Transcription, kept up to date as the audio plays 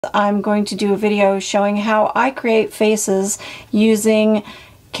I'm going to do a video showing how I create faces using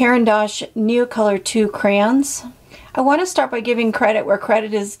Caran Neocolor II crayons. I want to start by giving credit where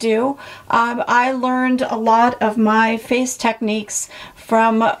credit is due. I learned a lot of my face techniques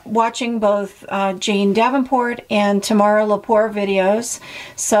from watching both Jane Davenport and Tamara Lepore videos.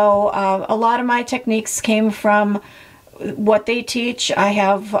 So a lot of my techniques came from what they teach. I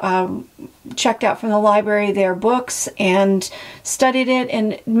have checked out from the library their books and studied it,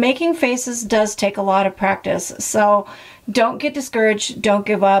 and making faces does take a lot of practice. So don't get discouraged, don't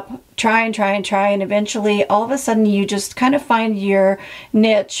give up, try and try and try, and eventually all of a sudden you just kind of find your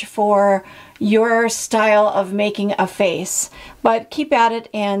niche for your style of making a face. But keep at it,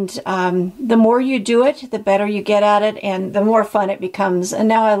 and the more you do it, the better you get at it, and the more fun it becomes. And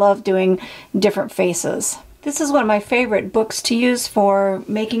now I love doing different faces. This is one of my favorite books to use for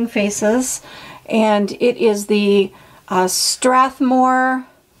making faces, and it is the Strathmore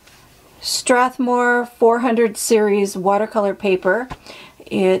 400 series watercolor paper.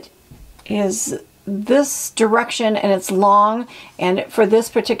 It is this direction and it's long, and for this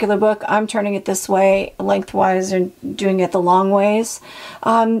particular book I'm turning it this way lengthwise and doing it the long ways.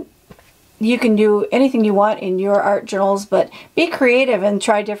 You can do anything you want in your art journals, but be creative and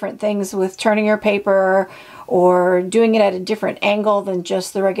try different things with turning your paper or doing it at a different angle than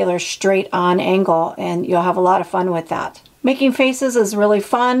just the regular straight on angle, and you'll have a lot of fun with that. Making faces is really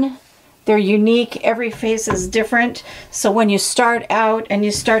fun. They're unique. Every face is different. So when you start out and you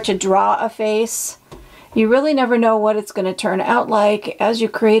start to draw a face, you really never know what it's going to turn out like. As you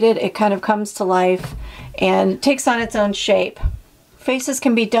create it, it kind of comes to life and takes on its own shape. Faces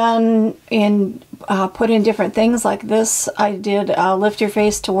can be done in, put in different things like this. I did lift your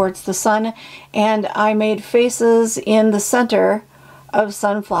face towards the sun, and I made faces in the center of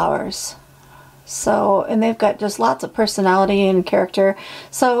sunflowers. So, and they've got just lots of personality and character.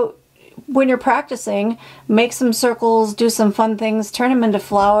 So when you're practicing, make some circles, do some fun things, turn them into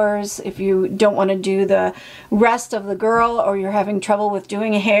flowers. If you don't want to do the rest of the girl, or you're having trouble with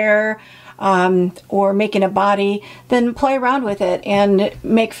doing hair, or making a body, then play around with it and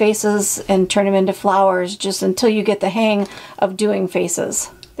make faces and turn them into flowers just until you get the hang of doing faces.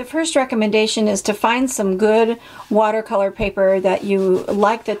 The first recommendation is to find some good watercolor paper that you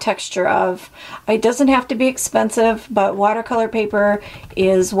like the texture of. It doesn't have to be expensive, but watercolor paper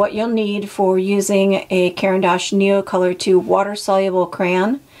is what you'll need for using a Caran Neocolor II water-soluble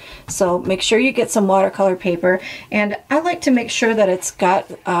crayon. So make sure you get some watercolor paper, and I like to make sure that it's got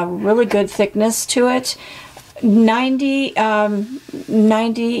a really good thickness to it. 90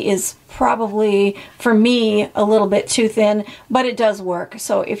 is probably, for me, a little bit too thin, but it does work.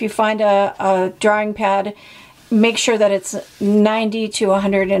 So if you find a drawing pad, make sure that it's 90 to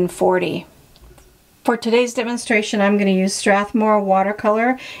 140. For today's demonstration, I'm going to use Strathmore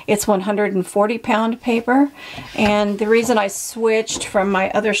watercolor. It's 140-pound paper, and the reason I switched from my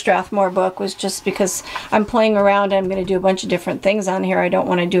other Strathmore book was just because I'm playing around. I'm going to do a bunch of different things on here. I don't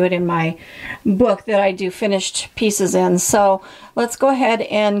want to do it in my book that I do finished pieces in. So let's go ahead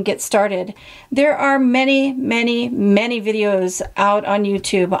and get started. There are many videos out on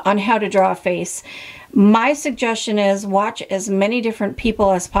YouTube on how to draw a face. My suggestion is watch as many different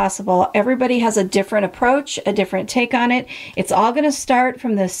people as possible. Everybody has a different approach, a different take on it. It's all going to start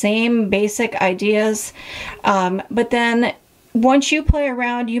from the same basic ideas, but then once you play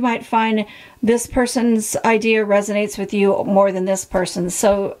around, you might find this person's idea resonates with you more than this person's.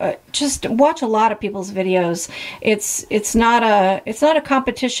 So just watch a lot of people's videos. It's not a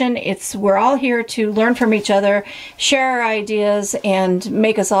competition. We're all here to learn from each other, share our ideas, and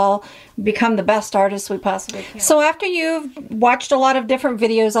make us all become the best artists we possibly can. So after you've watched a lot of different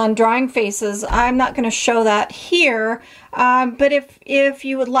videos on drawing faces, I'm not going to show that here, but if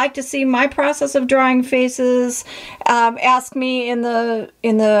you would like to see my process of drawing faces, ask me in the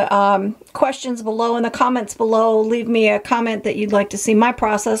questions below, in the comments below. Leave me a comment that you'd like to see my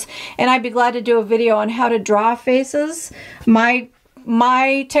process, and I'd be glad to do a video on how to draw faces.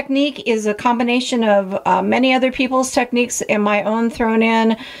 My technique is a combination of many other people's techniques and my own thrown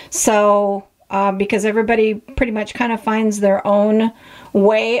in. So because everybody pretty much kind of finds their own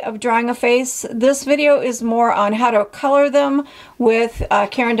way of drawing a face, this video is more on how to color them with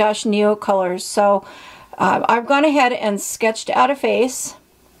Caran Neocolors. So I've gone ahead and sketched out a face,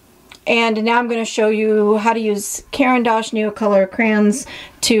 and now I'm going to show you how to use Caran Neocolor crayons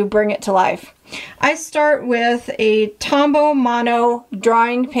to bring it to life. I start with a Tombow Mono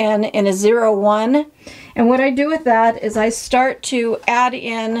drawing pen in a 01, and what I do with that is I start to add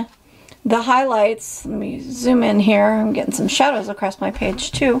in the highlights. Let me zoom in here. I'm getting some shadows across my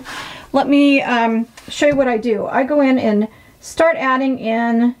page too. Let me show you what I do. I go in and start adding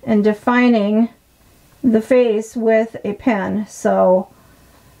in and defining the face with a pen. So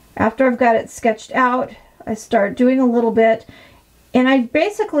after I've got it sketched out, I start doing a little bit, and I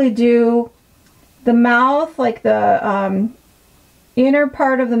basically do the mouth, like the inner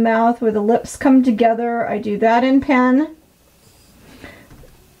part of the mouth where the lips come together. I do that in pen.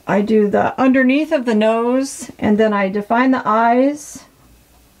 I do the underneath of the nose, and then I define the eyes,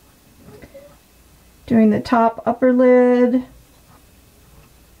 doing the top upper lid,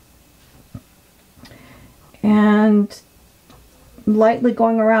 and lightly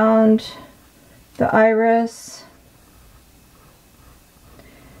going around the iris,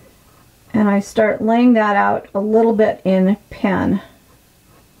 and I start laying that out a little bit in pen.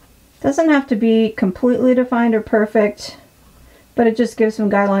 Doesn't have to be completely defined or perfect, but it just gives some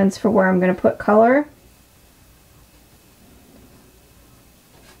guidelines for where I'm going to put color.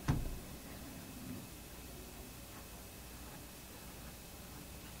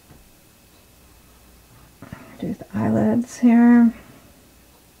 Do the eyelids here.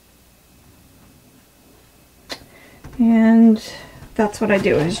 And that's what I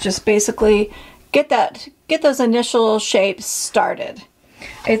do, is just basically get those initial shapes started.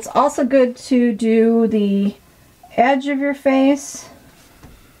 It's also good to do the edge of your face,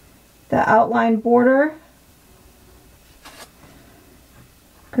 the outline border,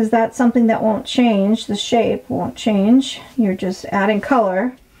 because that's something that won't change. The shape won't change. You're just adding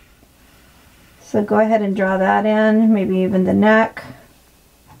color. So go ahead and draw that in, maybe even the neck.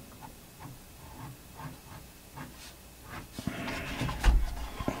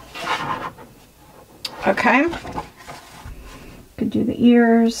 Okay. Could do the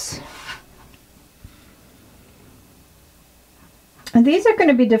ears. And these are going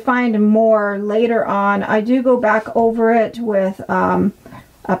to be defined more later on. I do go back over it with a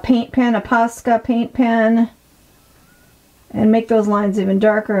paint pen, a Posca paint pen, and make those lines even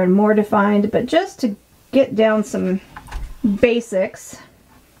darker and more defined. But just to get down some basics,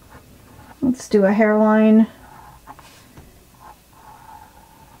 let's do a hairline.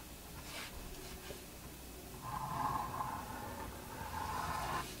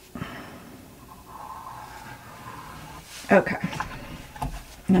 Okay.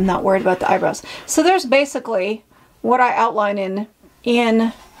 And I'm not worried about the eyebrows. So there's basically what I outline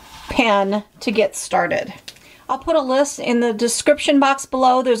in pen to get started. I'll put a list in the description box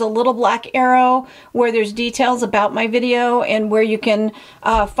below. There's a little black arrow where there's details about my video and where you can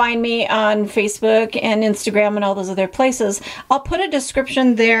find me on Facebook and Instagram and all those other places. I'll put a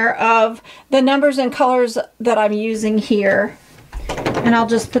description there of the numbers and colors that I'm using here, and I'll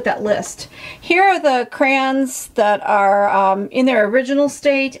just put that list. Here are the crayons that are in their original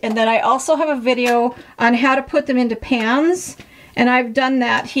state, and then I also have a video on how to put them into pans, and I've done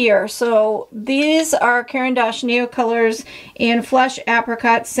that here. So these are Caran Neocolors in Flesh,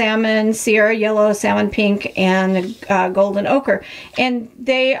 Apricot, Salmon, Sierra Yellow, Salmon Pink, and Golden Ochre. And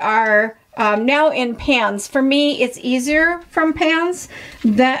they are now in pans. For me, it's easier from pans,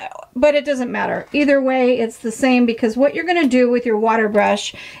 but it doesn't matter. Either way, it's the same, because what you're going to do with your water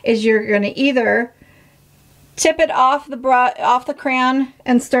brush is you're going to either tip it off the crayon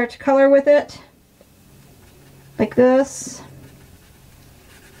and start to color with it, like this,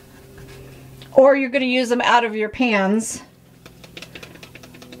 or you're going to use them out of your pans,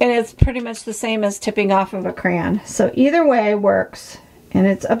 and it's pretty much the same as tipping off of a crayon. So either way works, and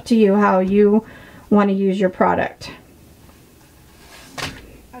it's up to you how you want to use your product.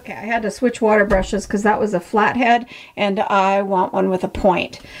 Okay, I had to switch water brushes because that was a flathead and I want one with a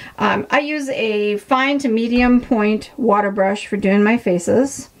point. I use a fine to medium point water brush for doing my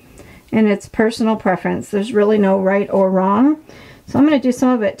faces, and it's personal preference. There's really no right or wrong. So I'm going to do some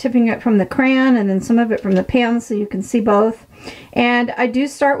of it tipping it from the crayon and then some of it from the pan so you can see both. And I do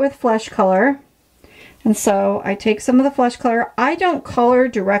start with flesh color. And so I take some of the flesh color. I don't color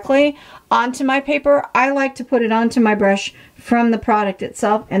directly onto my paper. I like to put it onto my brush from the product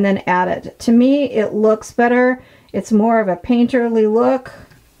itself and then add it. To me, it looks better. It's more of a painterly look.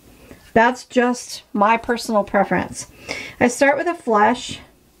 That's just my personal preference. I start with a flesh,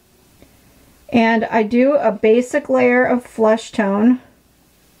 and I do a basic layer of flesh tone.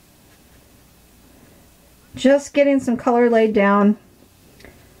 Just getting some color laid down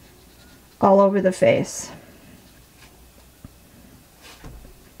all over the face.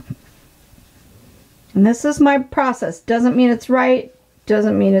 And this is my process. Doesn't mean it's right,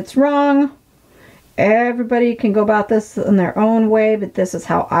 doesn't mean it's wrong. Everybody can go about this in their own way, but this is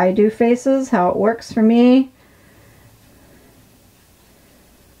how I do faces, how it works for me.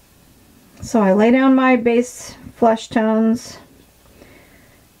 So I lay down my base flesh tones,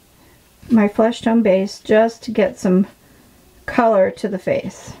 my flesh tone base, just to get some color to the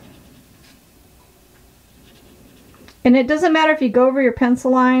face. And it doesn't matter if you go over your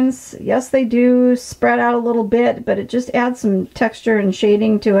pencil lines. Yes, they do spread out a little bit, but it just adds some texture and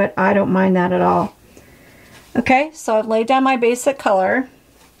shading to it. I don't mind that at all. Okay, so I've laid down my basic color.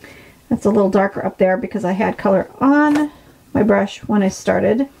 It's a little darker up there because I had color on my brush when I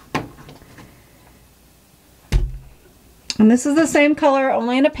started. And this is the same color,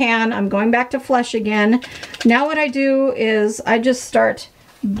 only in a pan. I'm going back to flesh again. Now what I do is I just start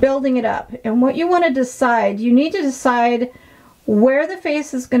building it up. And what you want to decide, you need to decide where the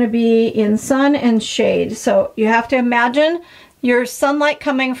face is going to be in sun and shade. So you have to imagine your sunlight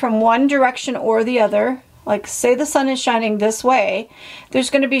coming from one direction or the other. Like say the sun is shining this way,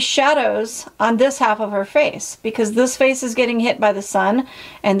 there's going to be shadows on this half of her face because this face is getting hit by the sun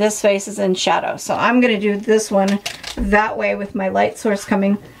and this face is in shadow. So I'm going to do this one that way with my light source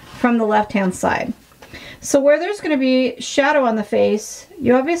coming from the left hand side. So where there's going to be shadow on the face,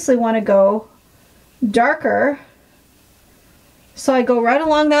 you obviously want to go darker. So I go right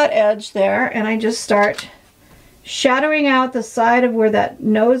along that edge there and I just start shadowing out the side of where that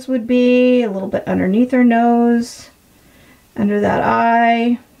nose would be, a little bit underneath her nose, under that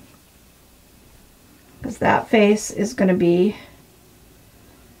eye, because that face is going to be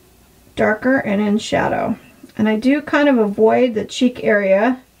darker and in shadow. And I do kind of avoid the cheek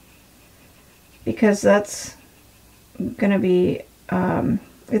area because that's going to be,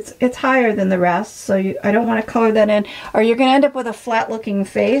 it's higher than the rest, so I don't want to color that in, or you're going to end up with a flat looking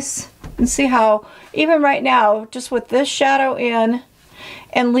face. And see how, even right now, just with this shadow in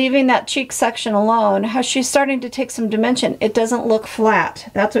and leaving that cheek section alone, how she's starting to take some dimension. It doesn't look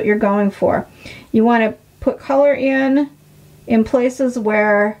flat. That's what you're going for. You want to put color in places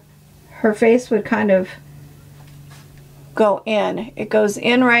where her face would kind of go in. It goes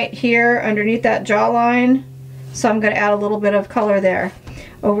in right here underneath that jawline. So I'm going to add a little bit of color there.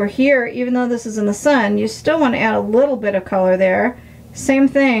 Over here, even though this is in the sun, you still want to add a little bit of color there. Same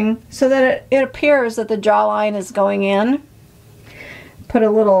thing, so that it appears that the jawline is going in. Put a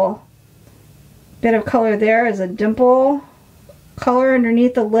little bit of color there as a dimple color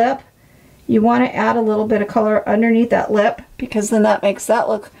underneath the lip. You want to add a little bit of color underneath that lip because then that makes that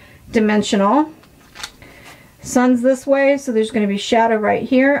look dimensional. Sun's this way, so there's going to be shadow right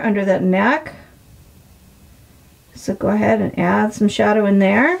here under that neck. So go ahead and add some shadow in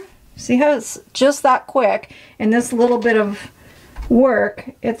there. See how it's just that quick, and this little bit of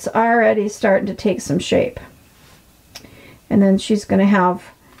work, it's already starting to take some shape. And then she's going to have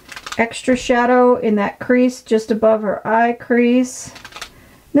extra shadow in that crease just above her eye crease.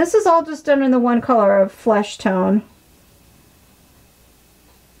 This is all just done in the one color of flesh tone.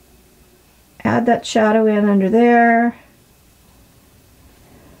 Add that shadow in under there.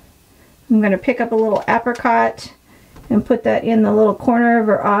 I'm going to pick up a little apricot and put that in the little corner of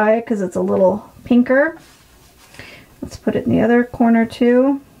her eye because it's a little pinker. Let's put it in the other corner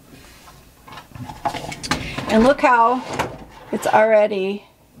too. And look how it's already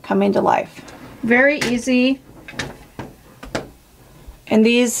coming to life. Very easy. And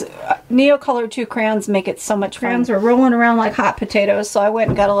these Neocolor II crayons make it so much fun. Crayons are rolling around like hot potatoes, so I went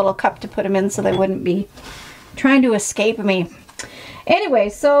and got a little cup to put them in so they wouldn't be trying to escape me. Anyway,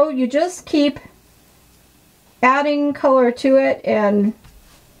 so you just keep adding color to it and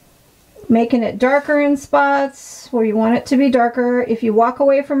making it darker in spots where you want it to be darker. If you walk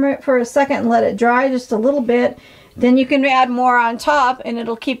away from it for a second and let it dry just a little bit, then you can add more on top and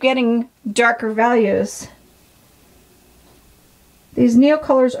it'll keep getting darker values. These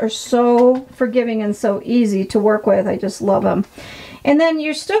Neocolors are so forgiving and so easy to work with. I just love them. And then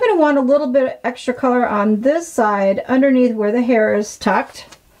you're still going to want a little bit of extra color on this side underneath where the hair is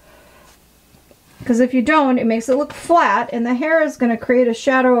tucked. Because if you don't, it makes it look flat and the hair is going to create a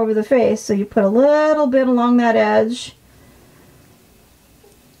shadow over the face. So you put a little bit along that edge.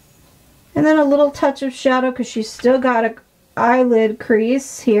 And then a little touch of shadow because she's still got an eyelid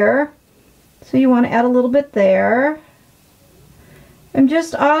crease here. So you want to add a little bit there. And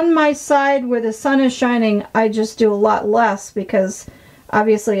just on my side where the sun is shining, I just do a lot less because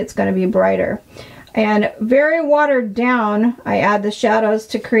obviously it's going to be brighter. And very watered down, I add the shadows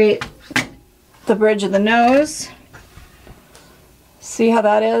to create the bridge of the nose. See how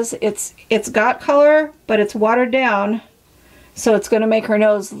that is? It's got color, but it's watered down, so it's going to make her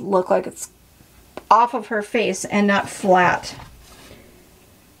nose look like it's off of her face and not flat.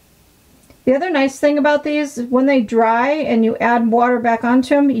 The other nice thing about these, when they dry and you add water back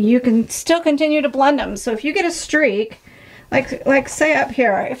onto them, you can still continue to blend them. So if you get a streak, like say up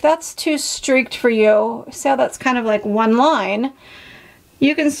here, if that's too streaked for you, see how that's kind of like one line,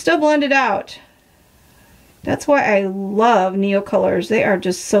 you can still blend it out. That's why I love Neocolors. They are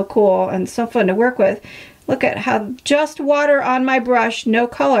just so cool and so fun to work with. Look at how just water on my brush, no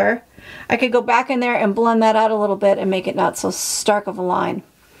color. I could go back in there and blend that out a little bit and make it not so stark of a line.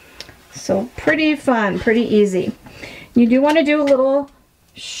 So pretty fun, pretty easy. You do want to do a little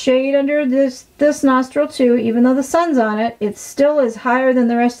shade under this nostril too. Even though the sun's on it, it still is higher than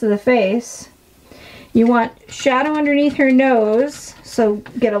the rest of the face. You want shadow underneath her nose, so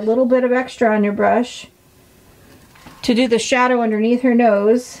get a little bit of extra on your brush to do the shadow underneath her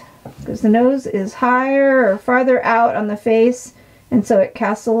nose, because the nose is higher or farther out on the face, and so it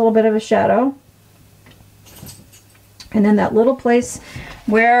casts a little bit of a shadow. And then that little place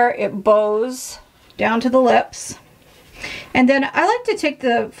where it bows down to the lips. And then I like to take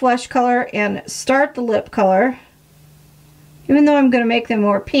the flesh color and start the lip color. Even though I'm going to make them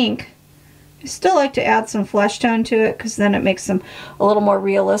more pink, I still like to add some flesh tone to it, because then it makes them a little more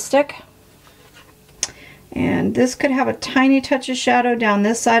realistic. And this could have a tiny touch of shadow down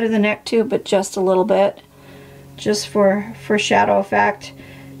this side of the neck too, but just a little bit, just for shadow effect.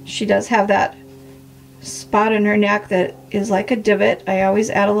 She does have that spot in her neck that is like a divot. I always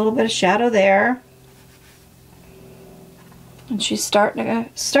add a little bit of shadow there. And she's starting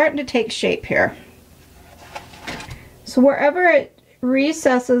to take shape here. So wherever it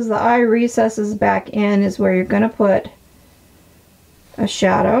recesses, the eye recesses back in, is where you're going to put a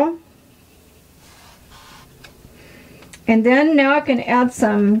shadow. And then now I can add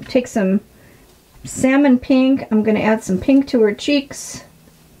take some salmon pink. I'm going to add some pink to her cheeks.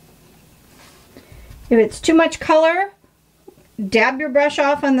 If it's too much color, dab your brush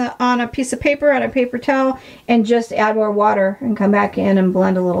off on a piece of paper, on a paper towel, and just add more water and come back in and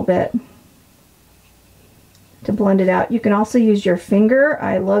blend a little bit to blend it out. You can also use your finger.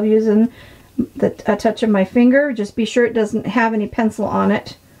 I love using a touch of my finger. Just be sure it doesn't have any pencil on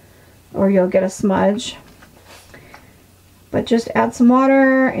it, or you'll get a smudge. But just add some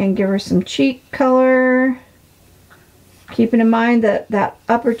water and give her some cheek color. Keeping in mind that that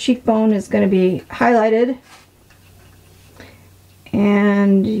upper cheekbone is going to be highlighted.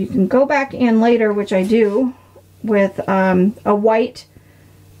 And you can go back in later, which I do, with a white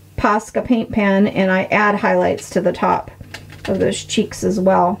Posca paint pen, and I add highlights to the top of those cheeks as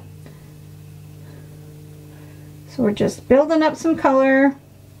well. So we're just building up some color.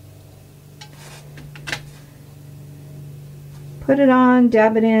 Put it on,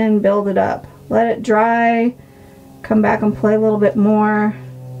 dab it in, build it up. Let it dry, come back and play a little bit more.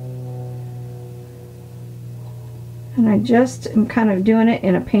 And I just am kind of doing it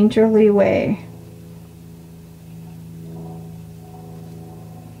in a painterly way.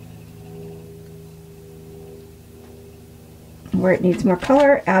 Where it needs more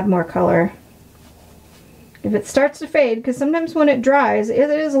color, add more color. If it starts to fade, because sometimes when it dries, it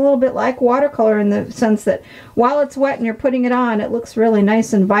is a little bit like watercolor in the sense that while it's wet and you're putting it on, it looks really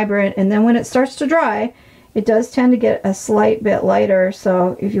nice and vibrant, and then when it starts to dry, it does tend to get a slight bit lighter.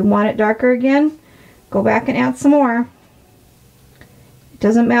 So if you want it darker again, go back and add some more. It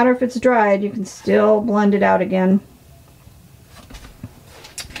doesn't matter if it's dried, you can still blend it out again.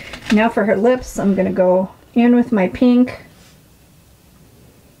 Now for her lips, I'm going to go in with my pink.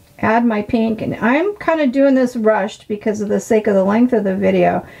 Add my pink, and I'm kind of doing this rushed because of the sake of the length of the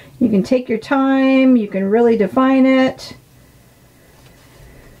video. You can take your time, you can really define it.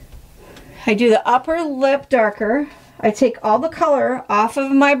 I do the upper lip darker. I take all the color off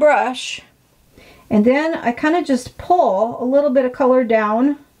of my brush, and then I kind of just pull a little bit of color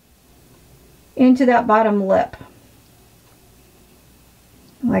down into that bottom lip,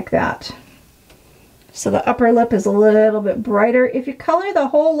 like that. So the upper lip is a little bit brighter. If you color the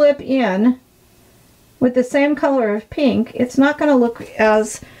whole lip in with the same color of pink, it's not going to look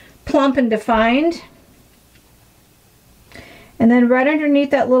as plump and defined. And then right underneath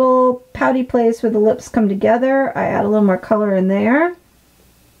that little pouty place where the lips come together, I add a little more color in there.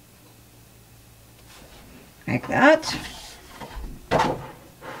 Like that.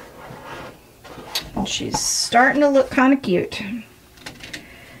 And she's starting to look kind of cute.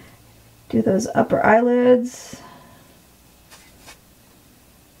 Do those upper eyelids.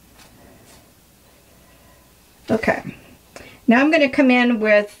 Okay. Now I'm going to come in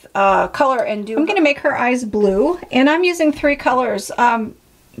with color and I'm going to make her eyes blue, and I'm using 3 colors,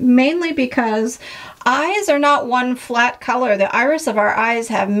 mainly because eyes are not one flat color. The iris of our eyes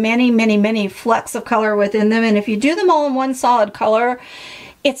have many, many, many flecks of color within them, and if you do them all in one solid color,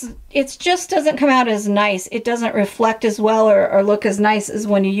 it just doesn't come out as nice. It doesn't reflect as well or look as nice as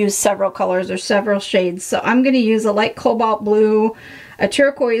when you use several colors or several shades. So I'm going to use a light cobalt blue, a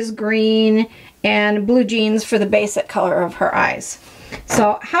turquoise green, and blue jeans for the basic color of her eyes.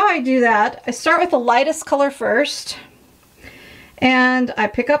 So how I do that, I start with the lightest color first, and I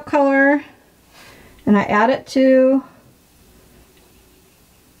pick up color and I add it to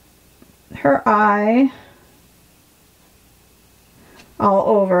her eye all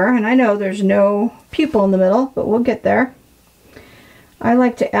over. And I know there's no pupil in the middle, but we'll get there. I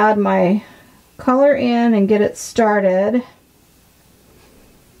like to add my color in and get it started.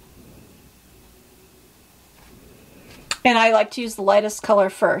 And I like to use the lightest color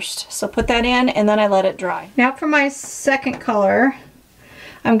first. So put that in and then I let it dry. Now for my second color,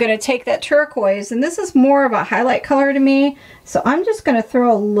 I'm going to take that turquoise, and this is more of a highlight color to me. So I'm just going to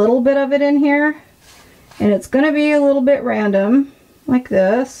throw a little bit of it in here, and it's going to be a little bit random like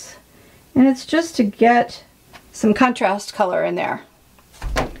this. And it's just to get some contrast color in there.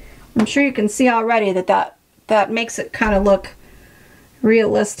 I'm sure you can see already that makes it kind of look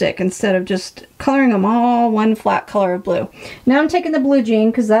realistic instead of just coloring them all one flat color of blue. Now I'm taking the blue jean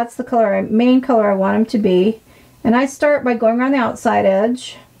because that's the color, main color I want them to be, and I start by going around the outside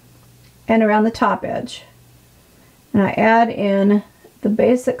edge and around the top edge, and I add in the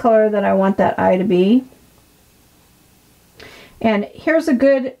basic color that I want that eye to be. And here's a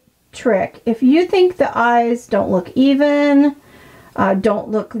good trick: if you think the eyes don't look even,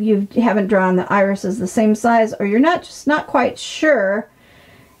 you haven't drawn the irises the same size, or you're just not quite sure,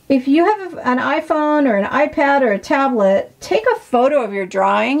 if you have an iPhone or an iPad or a tablet, take a photo of your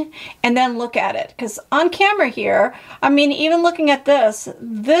drawing and then look at it. Because on camera here, I mean, even looking at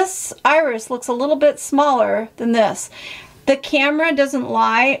this iris looks a little bit smaller than this. The camera doesn't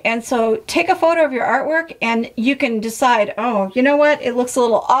lie, and so take a photo of your artwork and you can decide, oh, you know what, it looks a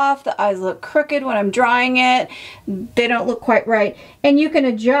little off, the eyes look crooked when I'm drawing it, they don't look quite right, and you can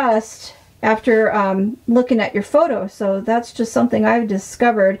adjust after looking at your photo. So that's just something I've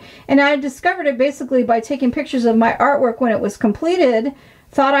discovered, and I discovered it basically by taking pictures of my artwork when it was completed,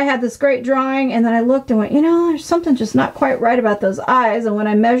 thought I had this great drawing, and then I looked and went, you know, there's something just not quite right about those eyes, and when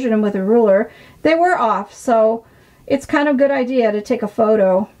I measured them with a ruler, they were off. So it's kind of a good idea to take a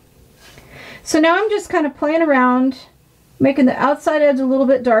photo. So now I'm just kind of playing around, making the outside edge a little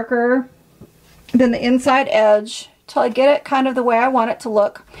bit darker than the inside edge till I get it kind of the way I want it to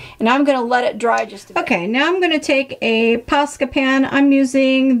look. And now I'm going to let it dry just a bit. Okay, now I'm going to take a Posca pen. I'm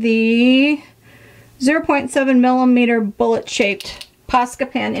using the 0.7 millimeter bullet shaped Posca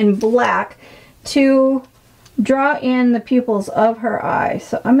pen in black to draw in the pupils of her eye.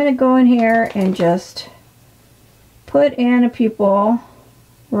 So I'm going to go in here and just put in a pupil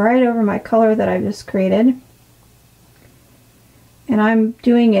right over my color that I've just created. And I'm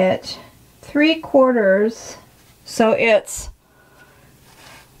doing it 3/4, so it's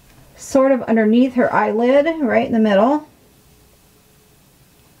sort of underneath her eyelid, right in the middle.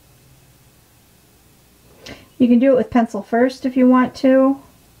 You can do it with pencil first if you want to,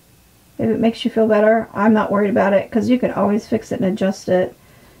 if it makes you feel better. I'm not worried about it because you can always fix it and adjust it.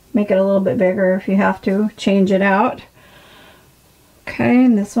 Make it a little bit bigger if you have to, change it out. Okay,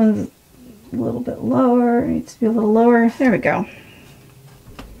 and this one's a little bit lower. It needs to be a little lower. There we go.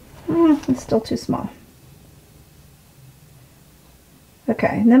 It's still too small.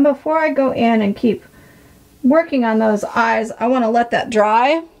 Okay, and then before I go in and keep working on those eyes, I want to let that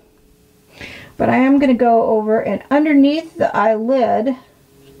dry. But I am going to go over and underneath the eyelid, I'm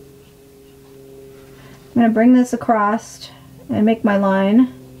going to bring this across and make my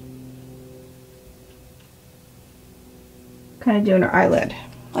line. Kind of doing her eyelid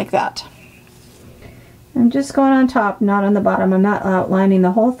like that. I'm just going on top, not on the bottom. I'm not outlining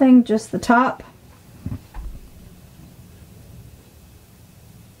the whole thing, just the top.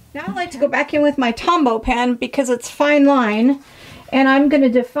 Now I like to go back in with my Tombow pen because it's fine line, and I'm going to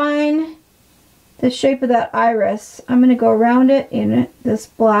define the shape of that iris. I'm going to go around it in this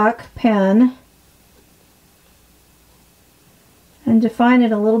black pen and define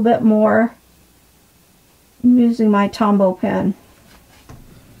it a little bit more. I'm using my Tombow pen.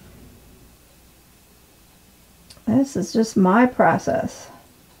 This is just my process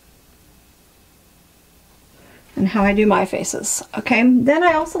and how I do my faces. Okay, then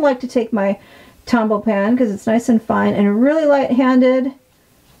I also like to take my Tombow pen because it's nice and fine and really light-handed.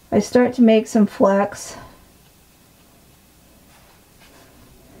 I start to make some flecks.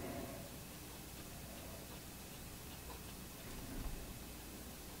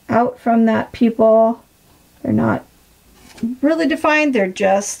 Out from that pupil. They're not really defined, they're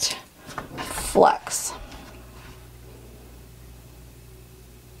just flecks.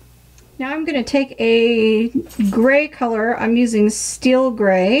 Now I'm going to take a gray color. I'm using steel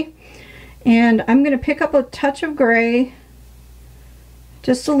gray, and I'm going to pick up a touch of gray,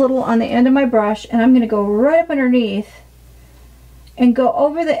 just a little on the end of my brush, and I'm going to go right up underneath and go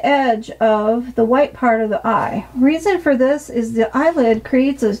over the edge of the white part of the eye. Reason for this is the eyelid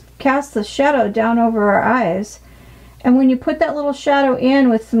casts a shadow down over our eyes, and when you put that little shadow in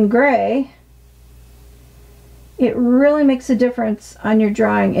with some gray, it really makes a difference on your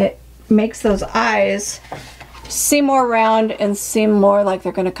drawing. It makes those eyes seem more round and seem more like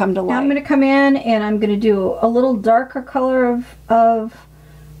they're going to come to life. Now I'm going to come in and I'm going to do a little darker color of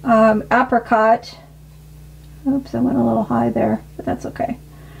apricot. Oops, I went a little high there, but that's okay.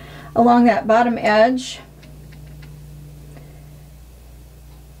 Along that bottom edge.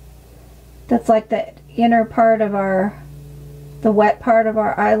 That's like the inner part of the wet part of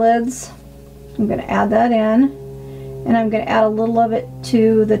our eyelids. I'm going to add that in, and I'm going to add a little of it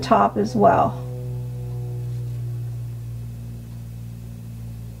to the top as well.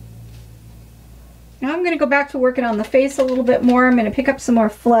 Now I'm going to go back to working on the face a little bit more. I'm going to pick up some more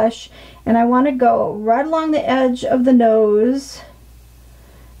flesh, and I want to go right along the edge of the nose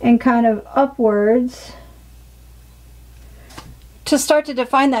and kind of upwards to start to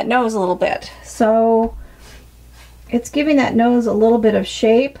define that nose a little bit. So it's giving that nose a little bit of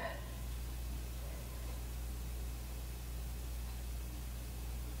shape.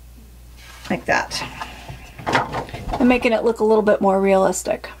 Like that. And making it look a little bit more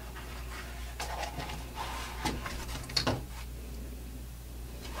realistic.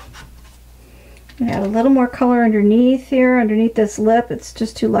 Add a little more color underneath here, underneath this lip. It's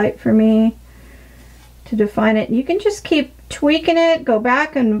just too light for me to define it. You can just keep tweaking it, go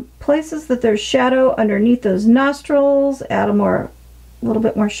back in places that there's shadow underneath those nostrils, add a little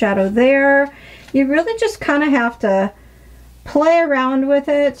bit more shadow there. You really just kind of have to play around with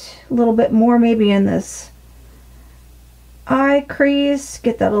it a little bit more, maybe in this eye crease,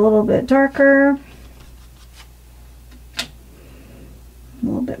 get that a little bit darker. A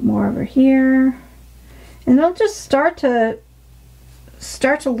little bit more over here. And it'll just start to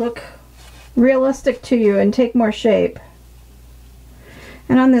look realistic to you and take more shape.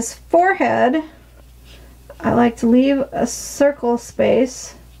 And on this forehead, I like to leave a circle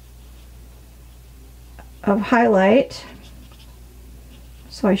space of highlight.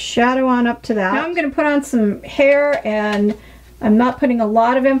 So I shadow on up to that. Now I'm going to put on some hair, and I'm not putting a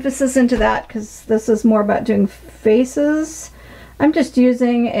lot of emphasis into that because this is more about doing faces. I'm just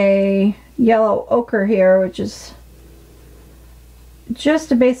using a yellow ochre here, which is just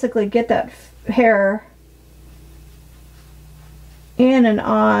to basically get that hair in and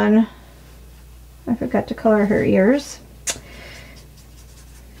on. I forgot to color her ears.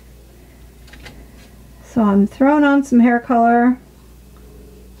 So I'm throwing on some hair color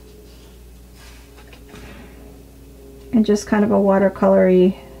in just kind of a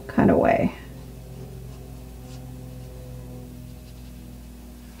watercolory kind of way.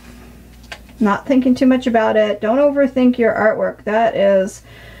 Not thinking too much about it. Don't overthink your artwork. That is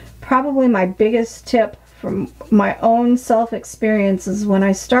probably my biggest tip from my own self-experiences. When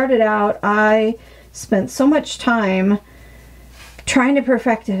I started out, I spent so much time trying to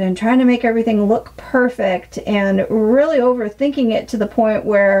perfect it and trying to make everything look perfect and really overthinking it to the point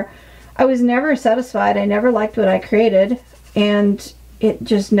where I was never satisfied. I never liked what I created, and it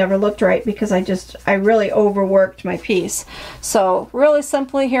just never looked right because I really overworked my piece. So really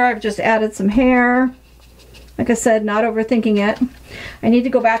simply here, I've just added some hair. Like I said, not overthinking it. I need to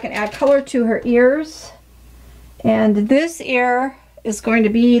go back and add color to her ears. And this ear is going to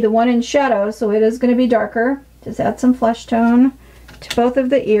be the one in shadow, so it is going to be darker. Just add some flesh tone to both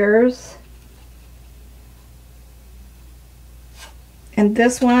of the ears. And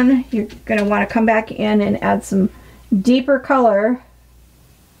this one, you're going to want to come back in and add some deeper color,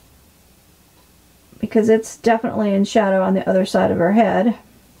 because it's definitely in shadow on the other side of her head.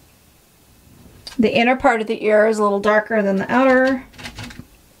 The inner part of the ear is a little darker than the outer.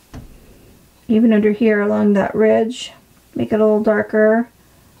 Even under here along that ridge, make it a little darker.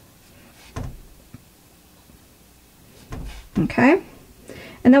 Okay.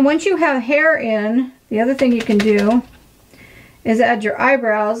 And then once you have hair in, the other thing you can do is add your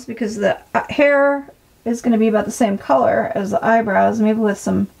eyebrows, because the hair is going to be about the same color as the eyebrows, maybe with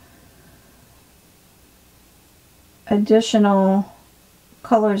some additional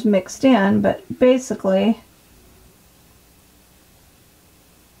colors mixed in, but basically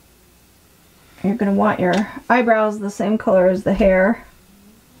you're going to want your eyebrows the same color as the hair,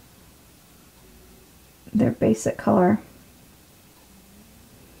 their basic color.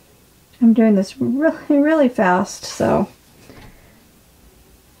 I'm doing this really fast, so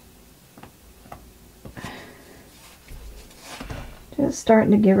just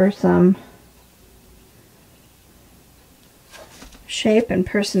starting to give her some shape and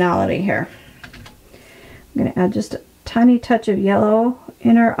personality here. I'm going to add just a tiny touch of yellow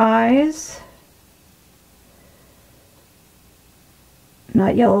in her eyes.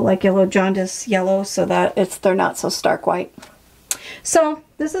 Not yellow like yellow jaundice yellow, so that they're not so stark white. So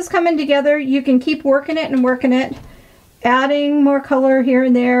this is coming together. You can keep working it and working it, adding more color here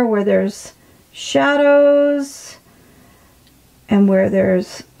and there where there's shadows and where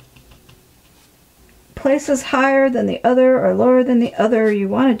there's places higher than the other or lower than the other. You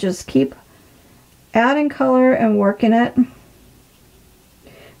want to just keep adding color and working it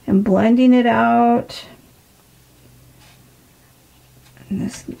and blending it out. And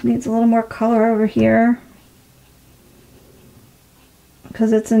this needs a little more color over here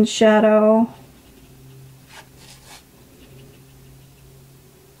because it's in shadow.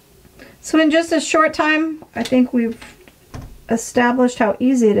 So in just a short time, I think we've established how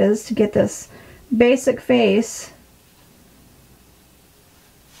easy it is to get this basic face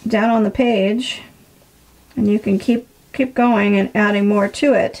down on the page, and you can keep going and adding more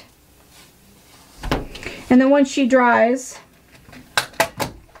to it. And then once she dries,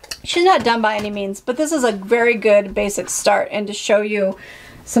 she's not done by any means, but this is a very good basic start and to show you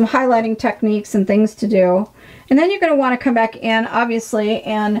some highlighting techniques and things to do. And then you're going to want to come back in, obviously,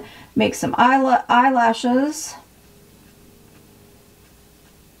 and make some eyelashes.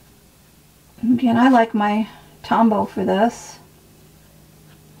 Again, I like my Tombow for this.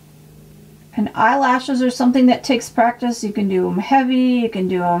 And eyelashes are something that takes practice. You can do them heavy, you can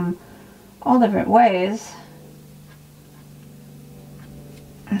do them all different ways.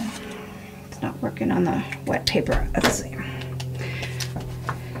 It's not working on the wet paper. Let's see.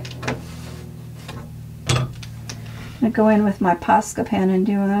 I'm going to go in with my Posca pen and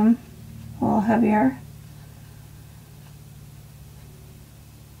do them a little heavier.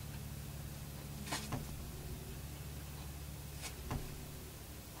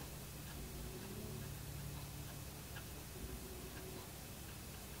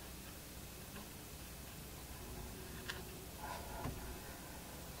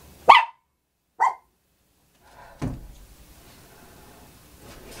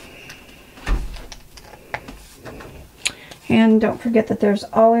 And don't forget that there's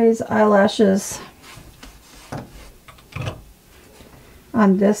always eyelashes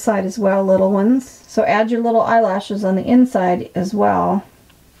on this side as well, little ones. So add your little eyelashes on the inside as well.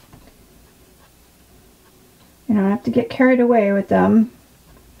 You don't have to get carried away with them,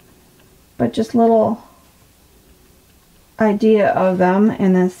 but just little idea of them.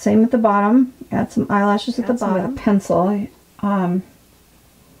 And then same at the bottom. Add some eyelashes at the bottom with a pencil.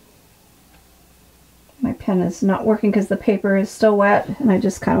 My pen is not working because the paper is still wet, and I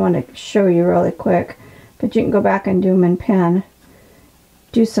just kind of want to show you really quick. But you can go back and do them in pen.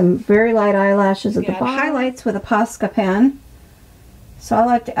 Do some very light eyelashes at the bottom. Highlights with a Posca pen. So I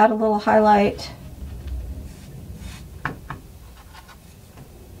like to add a little highlight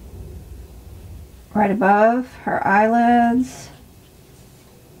right above her eyelids.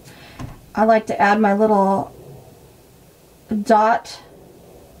 I like to add my little dot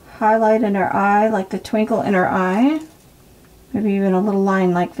highlight in her eye, like the twinkle in her eye. Maybe even a little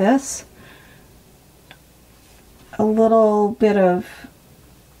line like this. A little bit of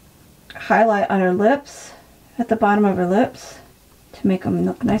highlight on her lips, at the bottom of her lips, to make them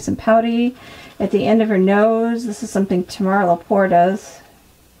look nice and pouty. At the end of her nose, this is something Tamara Lepore does.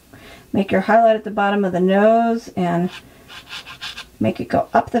 Make your highlight at the bottom of the nose and make it go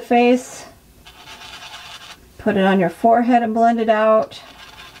up the face. Put it on your forehead and blend it out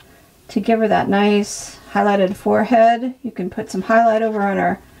to give her that nice highlighted forehead. You can put some highlight over on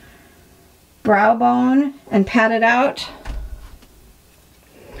her brow bone and pat it out.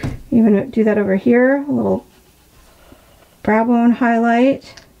 Even do that over here, a little brow bone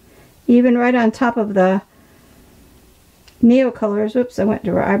highlight. Even right on top of the Neocolors. Whoops, I went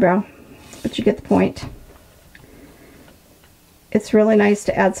to her eyebrow, but you get the point. It's really nice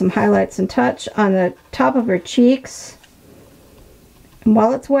to add some highlights and touch on the top of her cheeks. And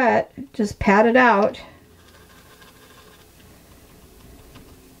while it's wet, just pat it out.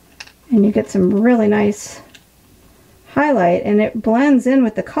 And you get some really nice highlight, and it blends in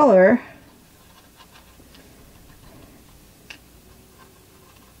with the color.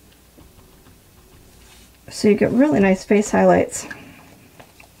 So you get really nice face highlights.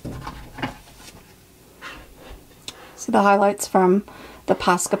 So the highlights from the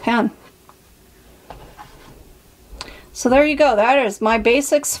Posca pen. So there you go. That is my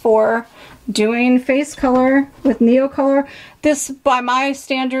basics for doing face color with Neocolor. This, by my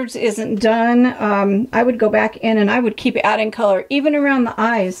standards, isn't done. I would go back in and I would keep adding color, even around the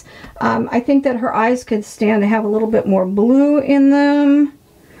eyes. I think that her eyes could stand to have a little bit more blue in them,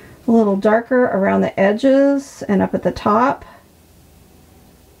 a little darker around the edges and up at the top,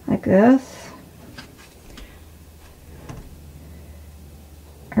 like this.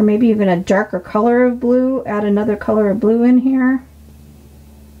 Or maybe even a darker color of blue, add another color of blue in here.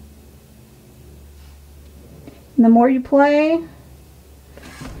 And the more you play,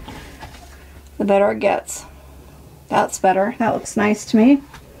 the better it gets. That's better. That looks nice to me.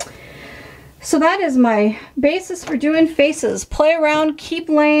 So that is my basis for doing faces. Play around, keep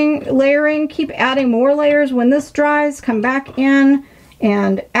layering, keep adding more layers. When this dries, come back in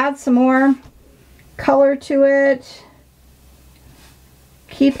and add some more color to it.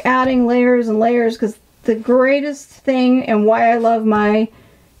 Keep adding layers and layers, because the greatest thing and why I love my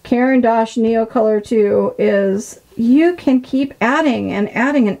Caran Neocolor II is you can keep adding and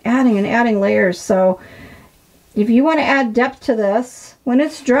adding and adding and adding layers. So if you want to add depth to this, when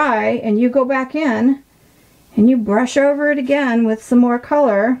it's dry and you go back in and you brush over it again with some more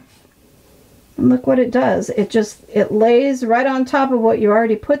color, and look what it does. It lays right on top of what you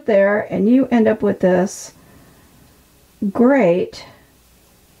already put there, and you end up with this great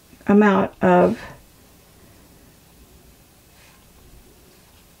amount of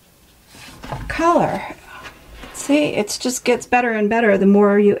color. See, it just gets better and better the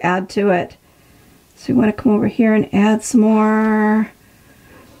more you add to it. So you want to come over here and add some more.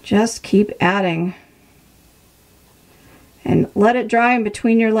 Just keep adding. And let it dry in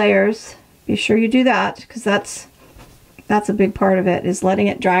between your layers. Be sure you do that, because that's a big part of it, is letting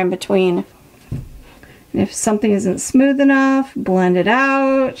it dry in between. And if something isn't smooth enough, blend it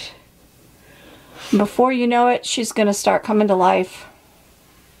out. And before you know it, she's going to start coming to life.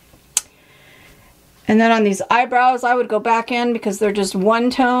 And then on these eyebrows, I would go back in because they're just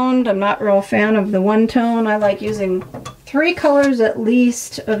one-toned. I'm not real fan of the one-tone. I like using 3 colors at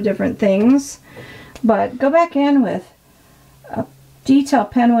least of different things. But go back in with a detail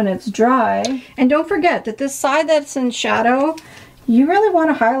pen when it's dry. And don't forget that this side that's in shadow, you really want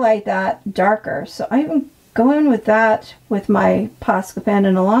to highlight that darker. So I even go in with that with my Posca pen,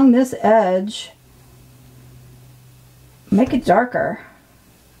 and along this edge, make it darker.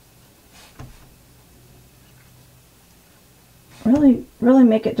 Really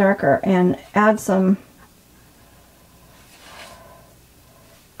make it darker and add some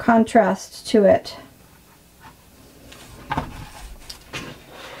contrast to it.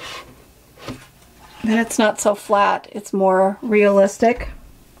 Then it's not so flat, it's more realistic.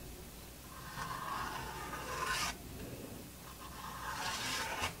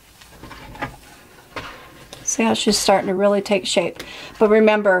 See how she's starting to really take shape. But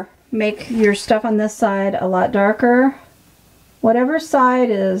remember, make your stuff on this side a lot darker. Whatever side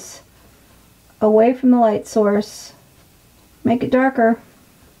is away from the light source, make it darker,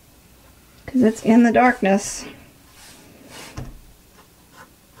 because it's in the darkness.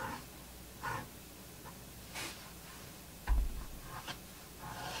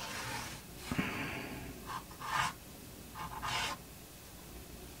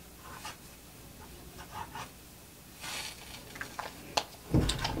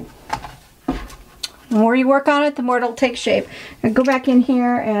 The more you work on it, the more it'll take shape. And go back in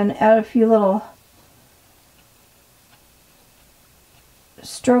here and add a few little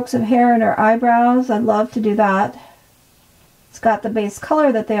strokes of hair in her eyebrows. I love to do that. It's got the base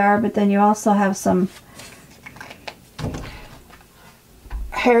color that they are, but then you also have some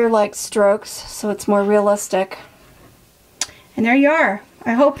hair-like strokes, so it's more realistic. And there you are.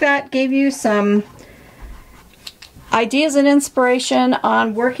 I hope that gave you some ideas and inspiration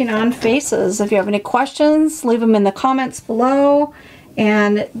on working on faces. If you have any questions, leave them in the comments below,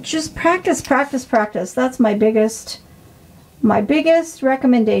 and just practice, practice, practice. That's my biggest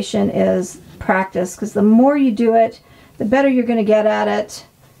recommendation, is practice, because the more you do it, the better you're going to get at it,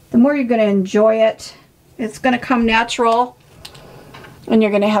 the more you're going to enjoy it. It's going to come natural, and you're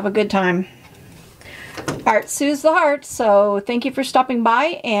going to have a good time. Art soothes the heart, so thank you for stopping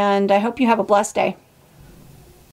by, and I hope you have a blessed day.